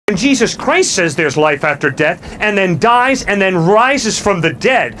When Jesus Christ says there's life after death, and then dies and then rises from the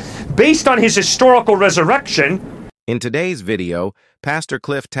dead, based on his historical resurrection. In today's video, Pastor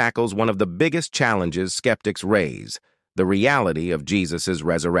Cliffe tackles one of the biggest challenges skeptics raise, the reality of Jesus'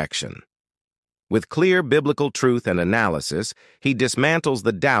 resurrection. With clear biblical truth and analysis, he dismantles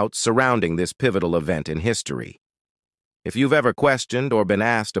the doubts surrounding this pivotal event in history. If you've ever questioned or been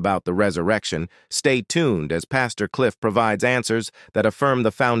asked about the resurrection, stay tuned as Pastor Cliffe provides answers that affirm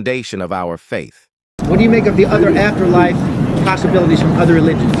the foundation of our faith. What do you make of the other afterlife possibilities from other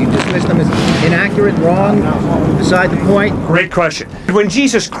religions? Do you dismiss them as inaccurate, wrong, beside the point? Great question. When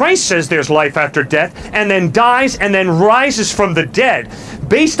Jesus Christ says there's life after death, and then dies and then rises from the dead,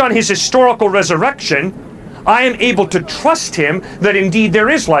 based on his historical resurrection, I am able to trust him that indeed there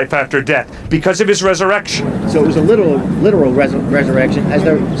is life after death because of his resurrection. So it was a literal resurrection, as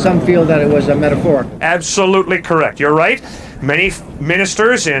some feel that it was a metaphor. Absolutely correct. You're right. Many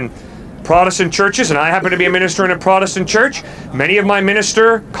ministers in Protestant churches, and I happen to be a minister in a Protestant church, many of my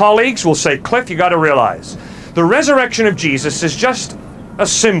minister colleagues will say, Cliff, you got to realize, the resurrection of Jesus is just a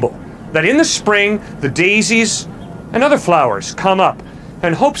symbol that in the spring, the daisies and other flowers come up,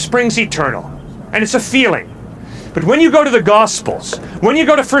 and hope springs eternal. And it's a feeling. But when you go to the Gospels, when you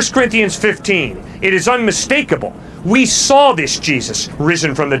go to 1 Corinthians 15, it is unmistakable. We saw this Jesus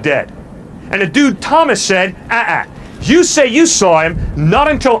risen from the dead. And a dude, Thomas, said, you say you saw him, not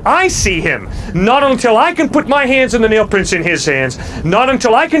until I see him, not until I can put my hands in the nail prints in his hands, not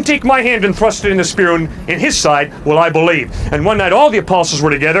until I can take my hand and thrust it in the spear in his side, will I believe. And one night all the apostles were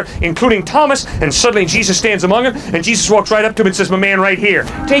together, including Thomas, and suddenly Jesus stands among them, and Jesus walks right up to him and says, my man right here,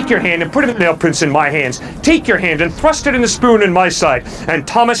 take your hand and put the nail prints in my hands. Take your hand and thrust it in the spear in my side. And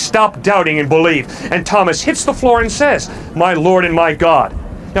Thomas stopped doubting and believed. And Thomas hits the floor and says, my Lord and my God.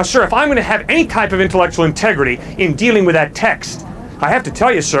 Now, sir, if I'm going to have any type of intellectual integrity in dealing with that text, I have to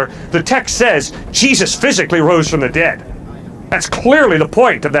tell you, sir, the text says Jesus physically rose from the dead. That's clearly the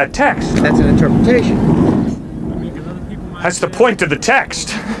point of that text. That's an interpretation. That's the point of the text.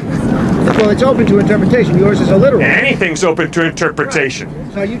 Well, it's open to interpretation. Yours is a literal. Anything's open to interpretation.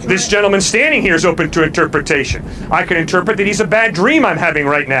 This gentleman standing here is open to interpretation. I can interpret that he's a bad dream I'm having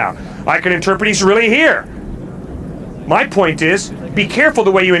right now. I can interpret he's really here. My point is, be careful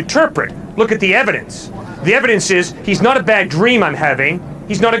the way you interpret. Look at the evidence. The evidence is, he's not a bad dream I'm having.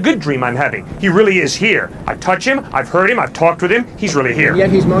 He's not a good dream I'm having. He really is here. I touch him, I've heard him, I've talked with him. He's really here. And yet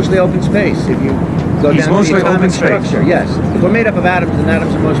he's mostly open space. If you go He's down to the mostly open atomic space. structure, yes. If we're made up of atoms and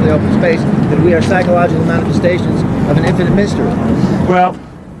atoms are mostly open space, then we are psychological manifestations of an infinite mystery. Well,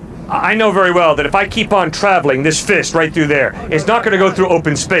 I know very well that if I keep on traveling this fist right through there, it's not going to go through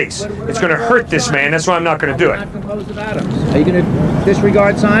open space. It's going to hurt this man. That's why I'm not going to do it. Not composed of atoms. Are you going to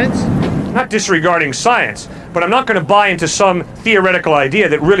disregard science? I'm not disregarding science, but I'm not going to buy into some theoretical idea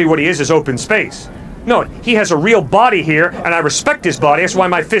that really what he is open space. No, he has a real body here, and I respect his body. That's why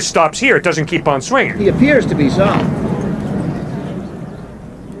my fist stops here. It doesn't keep on swinging. He appears to be so.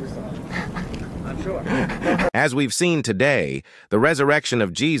 I'm sure. As we've seen today, the resurrection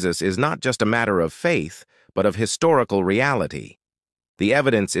of Jesus is not just a matter of faith, but of historical reality. The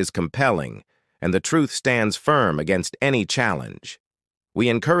evidence is compelling, and the truth stands firm against any challenge. We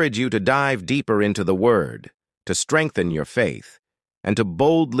encourage you to dive deeper into the Word, to strengthen your faith, and to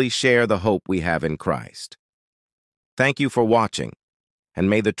boldly share the hope we have in Christ. Thank you for watching, and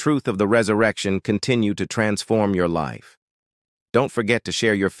may the truth of the resurrection continue to transform your life. Don't forget to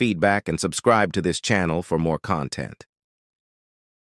share your feedback and subscribe to this channel for more content.